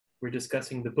We're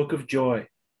discussing the Book of Joy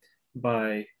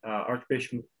by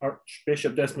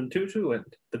Archbishop Desmond Tutu and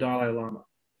the Dalai Lama.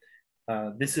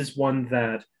 This is one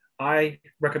that I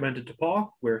recommended to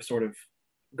Paul. We're sort of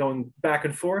going back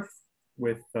and forth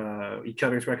with each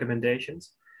other's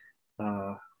recommendations,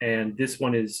 and this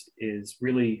one is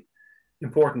really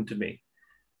important to me.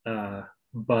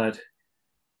 But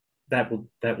that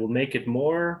will make it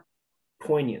more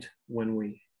poignant when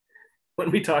we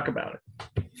talk about it.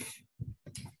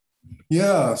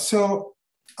 Yeah, so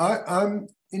I'm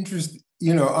interested.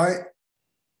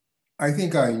 I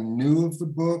think I knew of the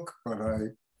book, but I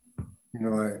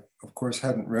of course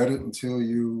hadn't read it until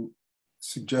you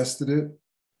suggested it.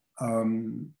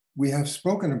 We have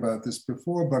spoken about this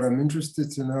before, but I'm interested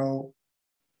to know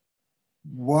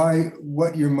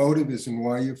what your motive is and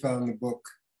why you found the book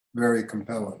very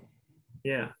compelling.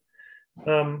 Yeah.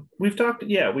 We've talked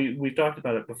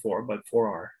about it before, but for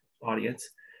our audience,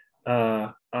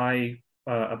 I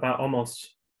about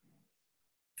almost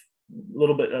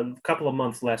a couple of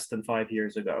months less than 5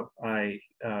 years ago, I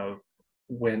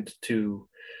went to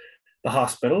the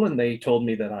hospital and they told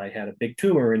me that I had a big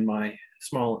tumor in my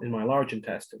large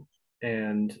intestine,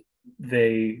 and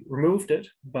they removed it,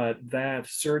 but that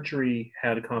surgery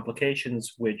had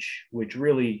complications which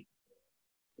really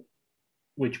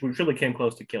came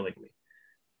close to killing me.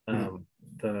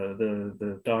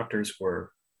 The doctors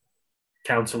were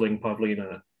counseling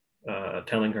Pavlina,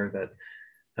 telling her that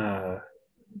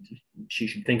she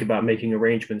should think about making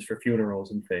arrangements for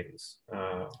funerals and things.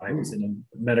 I was in a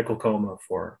medical coma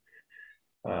for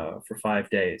 5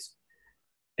 days,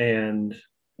 and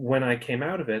when I came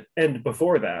out of it, and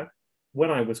before that,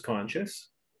 when I was conscious,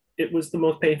 it was the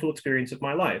most painful experience of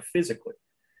my life physically.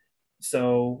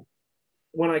 So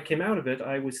when I came out of it,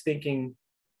 I was thinking,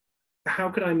 how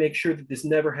could I make sure that this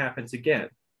never happens again?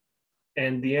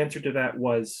 And the answer to that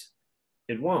was,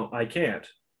 it won't. I can't.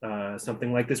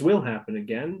 Something like this will happen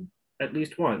again at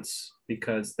least once,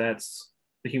 because that's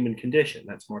the human condition.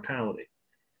 That's mortality.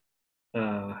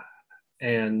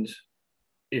 And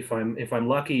if I'm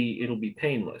lucky, it'll be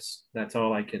painless. That's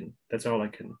all I can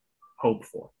hope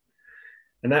for.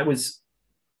 And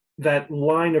that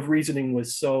line of reasoning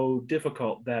was so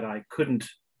difficult that I couldn't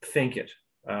think it.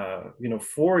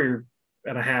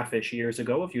 4.5-ish years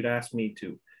ago, if you'd asked me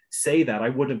to say that, I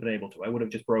wouldn't have been able to. I would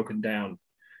have just broken down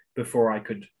before I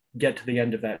could get to the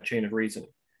end of that chain of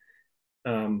reasoning.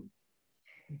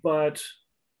 But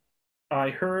I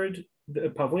heard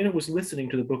that Pavlina was listening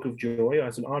to the Book of Joy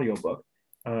as an audiobook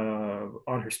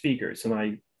on her speakers, and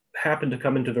I happened to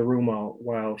come into the room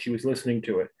while she was listening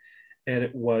to it, and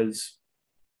it was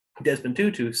Desmond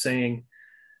Tutu saying,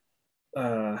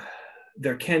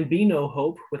 there can be no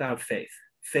hope without faith.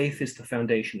 Faith is the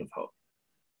foundation of hope.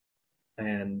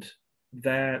 And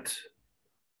that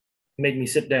made me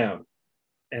sit down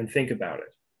and think about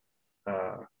it.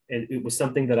 And it was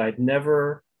something that I'd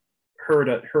never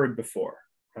heard before.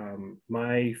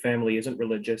 My family isn't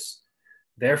religious.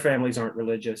 Their families aren't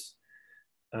religious.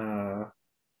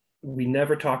 We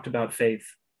never talked about faith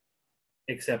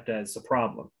except as a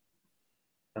problem.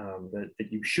 That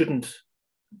you shouldn't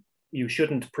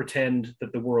pretend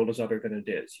that the world is other than it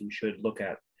is. You should look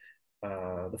at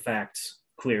the facts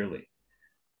clearly.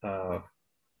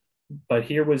 But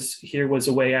here was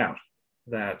a way out,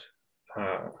 that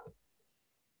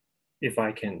if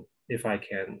I can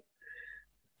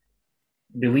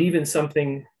believe in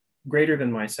something greater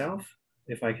than myself,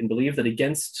 if I can believe that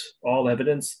against all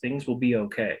evidence things will be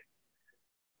okay,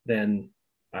 then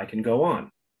I can go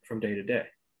on from day to day.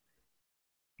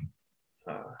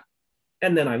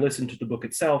 And then I listened to the book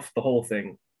itself, the whole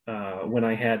thing, when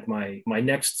I had my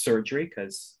next surgery,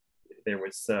 because there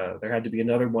had to be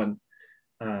another one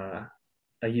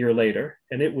a year later,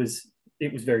 and it was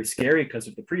very scary because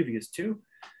of the previous two.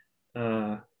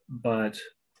 But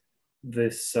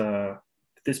this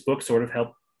book sort of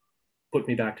helped put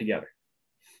me back together.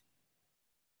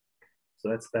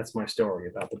 So that's my story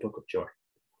about the Book of Joy.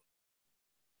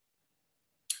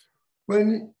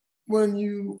 When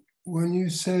you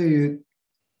say it,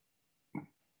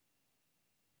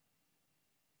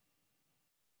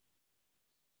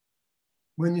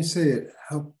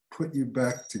 helped put you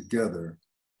back together,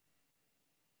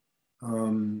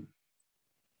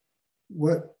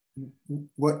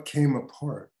 what came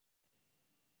apart?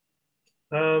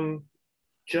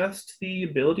 Just the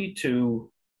ability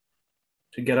to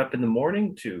get up in the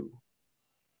morning, to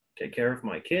take care of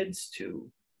my kids, to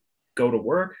go to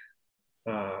work.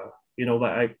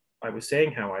 I was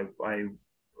saying how I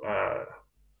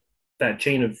that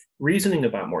chain of reasoning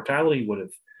about mortality would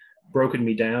have broken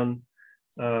me down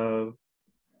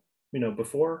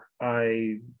before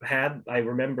I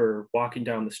remember walking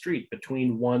down the street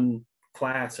between one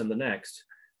class and the next,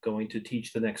 going to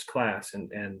teach the next class,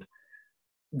 and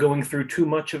going through too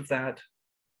much of that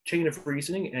chain of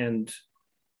reasoning. And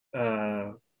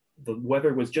the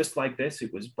weather was just like this.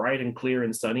 It was bright and clear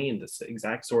and sunny in this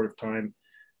exact sort of time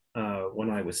when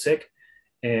I was sick.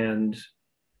 And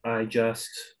I just,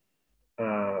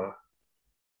 I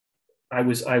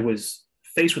was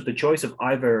faced with the choice of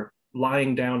either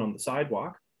lying down on the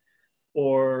sidewalk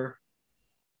or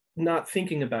not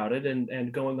thinking about it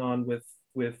and going on with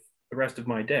the rest of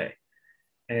my day.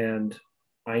 And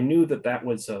I knew that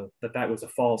was a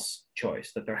false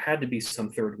choice, that there had to be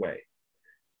some third way.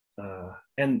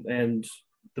 And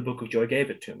the Book of Joy gave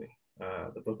it to me.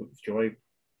 The Book of Joy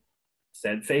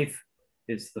said faith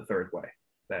is the third way,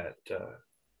 that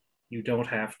you don't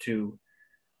have to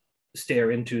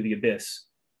stare into the abyss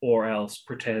or else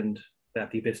pretend that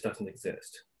the abyss doesn't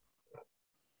exist.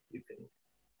 You can,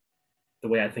 the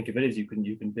way I think of it is, you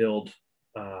can build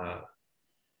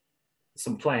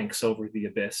some planks over the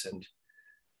abyss and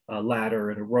a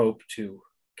ladder and a rope to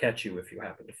catch you if you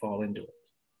happen to fall into it.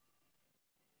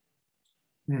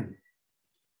 Hmm.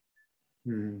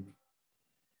 Hmm.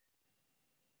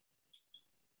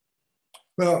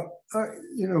 Well,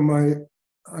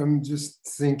 I'm just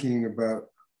thinking about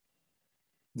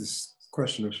this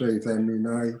question of faith. I mean,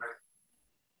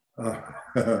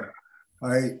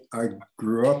 I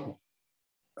grew up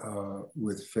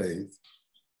with faith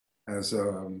as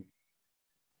a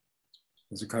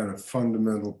kind of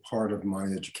fundamental part of my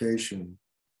education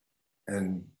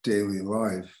and daily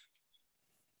life.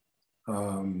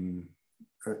 In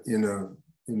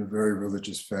a very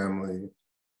religious family,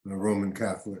 in a Roman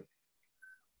Catholic,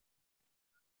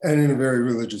 and in a very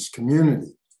religious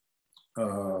community.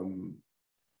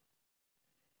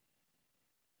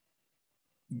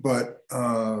 But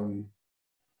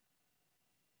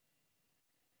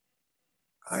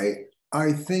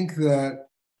I think that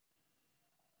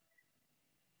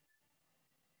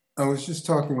I was just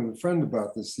talking with a friend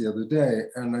about this the other day,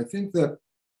 and I think that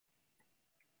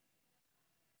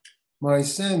my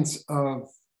sense of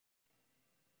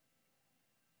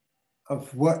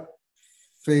what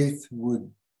faith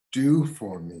would do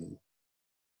for me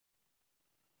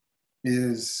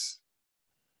is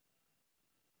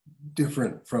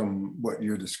different from what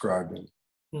you're describing.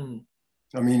 Mm.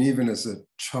 I mean, even as a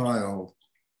child,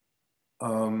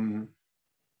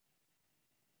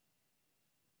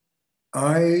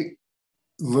 I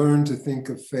learned to think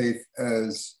of faith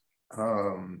as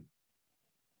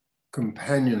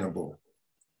companionable,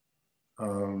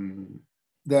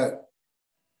 that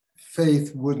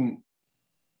faith wouldn't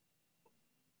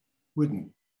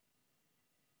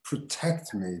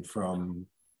protect me from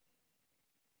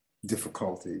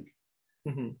difficulty,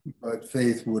 Mm-hmm. but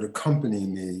faith would accompany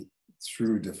me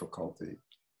through difficulty.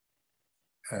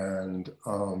 And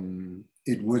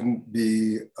it wouldn't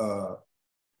be a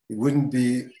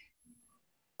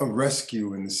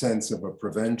rescue in the sense of a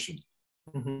prevention,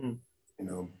 Mm-hmm.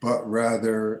 but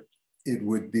rather it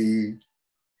would be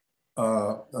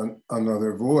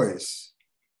another voice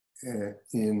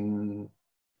in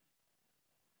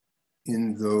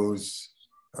those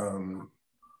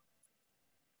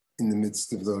in the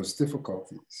midst of those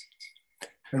difficulties.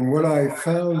 And what I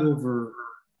found over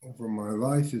my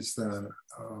life is that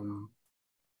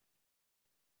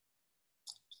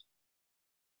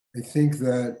I think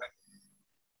that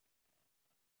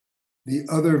the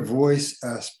other voice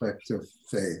aspect of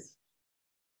faith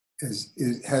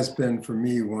has been for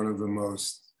me one of the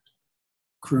most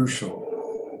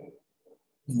crucial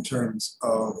in terms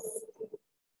of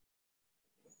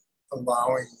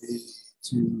allowing me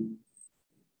to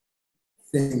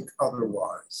think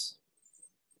otherwise,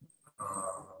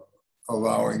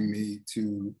 allowing me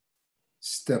to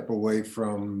step away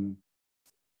from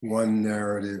one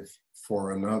narrative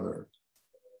for another.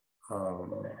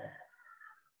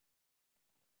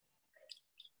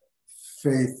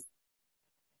 Faith,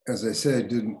 as I said,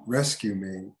 didn't rescue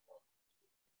me.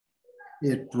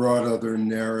 It brought other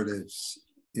narratives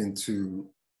into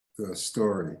the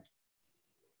story.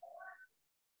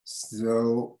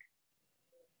 So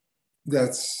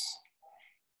that's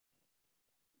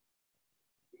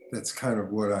kind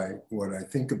of what I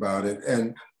think about it.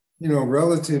 And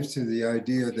relative to the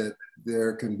idea that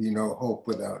there can be no hope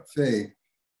without faith,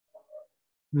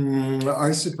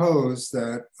 I suppose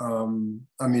that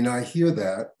I mean, I hear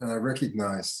that and I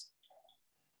recognize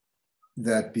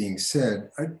that being said.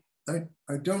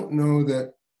 I don't know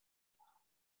that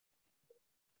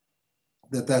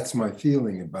that's my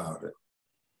feeling about it.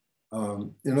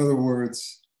 In other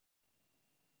words,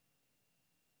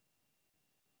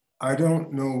 I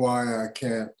don't know why I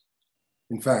can't.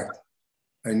 In fact,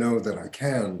 I know that I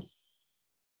can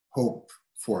hope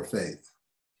for faith.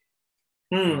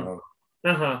 Hmm.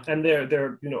 And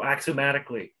they're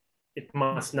axiomatically, it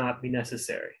must not be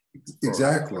necessary.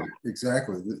 Exactly.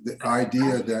 The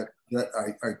idea that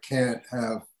I can't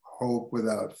have hope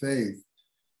without faith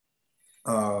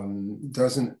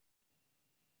doesn't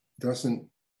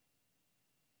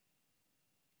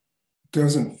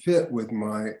fit with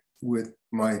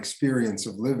my experience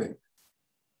of living.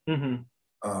 Mm-hmm.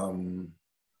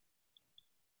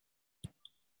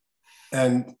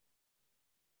 And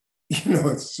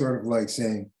it's sort of like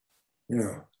saying,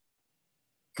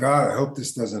 God, I hope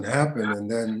this doesn't happen. And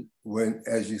then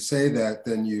as you say that,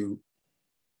 then you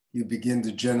begin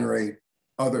to generate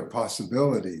other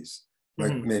possibilities.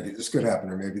 Like maybe this could happen,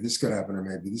 or maybe this could happen, or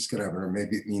maybe this could happen, or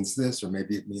maybe it means this, or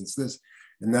maybe it means this.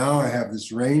 And now I have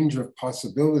this range of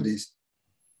possibilities,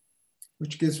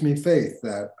 which gives me faith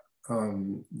that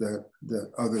that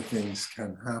other things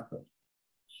can happen.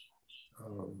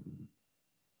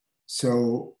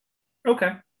 So.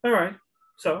 Okay. All right.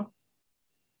 So.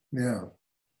 Yeah.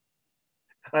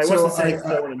 I wasn't saying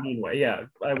so in a mean way. Yeah,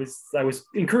 I was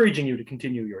encouraging you to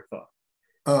continue your thought.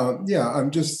 Yeah, I'm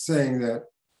just saying that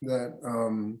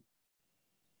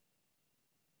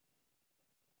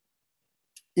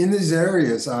in these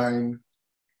areas, I'm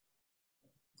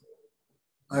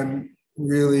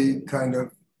really kind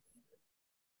of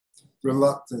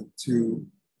reluctant to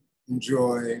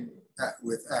enjoy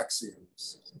with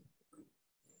axioms.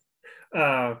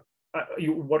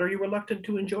 What are you reluctant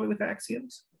to enjoy with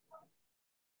axioms?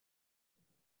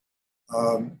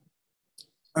 I'm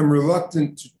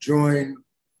reluctant to join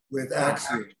with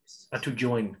axioms. To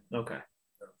join. Okay.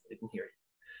 Didn't hear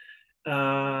you.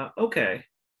 Okay.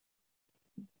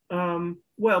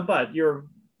 Well, but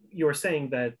you're saying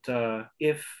that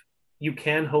if you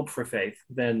can hope for faith,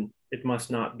 then it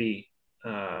must not be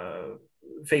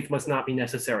faith must not be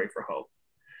necessary for hope.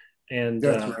 And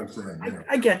that's what I'm saying. Yeah.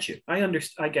 I get you. I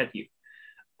understand. I get you.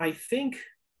 I think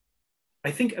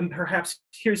perhaps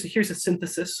here's a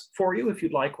synthesis for you if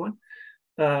you'd like one.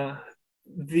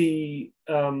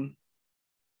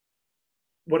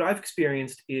 What I've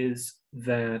experienced is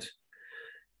that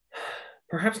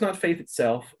perhaps not faith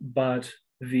itself, but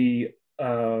the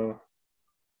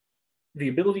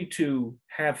ability to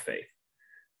have faith,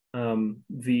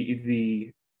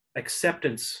 the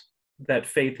acceptance that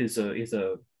faith is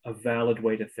a valid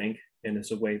way to think and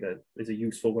is a way that is a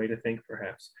useful way to think,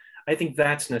 perhaps. I think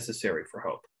that's necessary for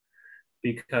hope.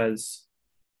 Because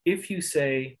if you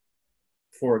say,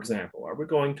 for example, are we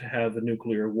going to have a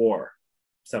nuclear war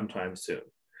sometime soon?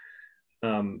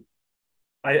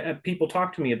 People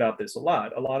talk to me about this a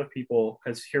lot. A lot of people,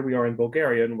 because here we are in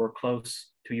Bulgaria and we're close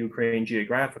to Ukraine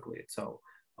geographically. So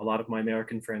a lot of my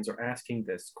American friends are asking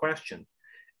this question.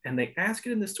 And they ask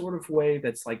it in this sort of way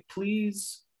that's like,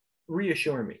 please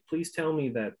reassure me. Please tell me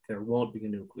that there won't be a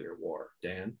nuclear war,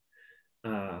 Dan.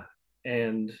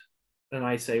 And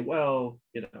I say, well,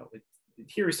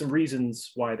 here are some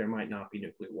reasons why there might not be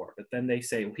nuclear war. But then they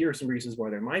say, well, here are some reasons why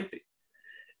there might be.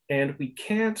 And we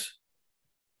can't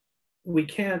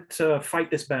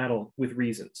fight this battle with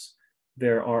reasons.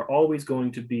 There are always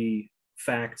going to be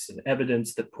facts and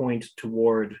evidence that point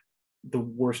toward the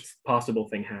worst possible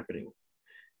thing happening.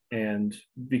 And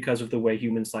because of the way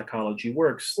human psychology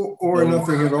works, or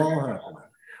nothing at all happening.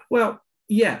 Well,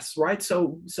 yes, right.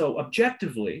 So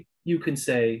objectively, you can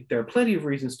say there are plenty of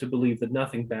reasons to believe that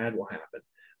nothing bad will happen.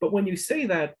 But when you say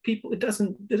that, it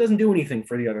doesn't do anything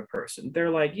for the other person.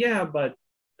 They're like, yeah, but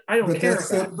I don't care.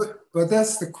 But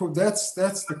that's the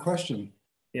question.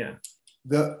 Yeah.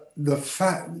 The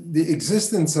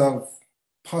existence of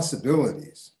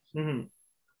possibilities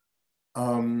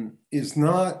is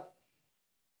not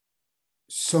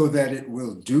so that it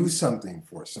will do something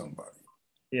for somebody.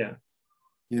 Yeah.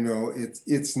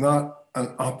 It's not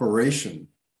an operation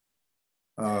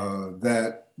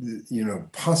that,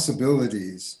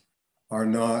 possibilities are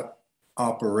not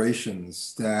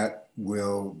operations that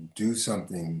will do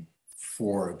something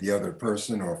for the other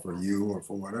person or for you or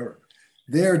for whatever.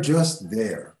 They're just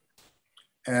there.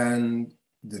 And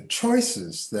the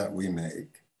choices that we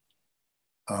make,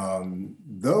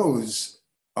 those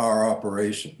are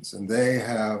operations, and they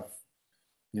have,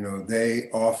 they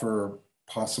offer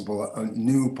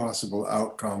new possible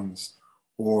outcomes,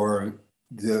 or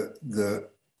the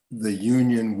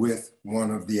union with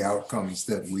one of the outcomes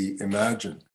that we imagine.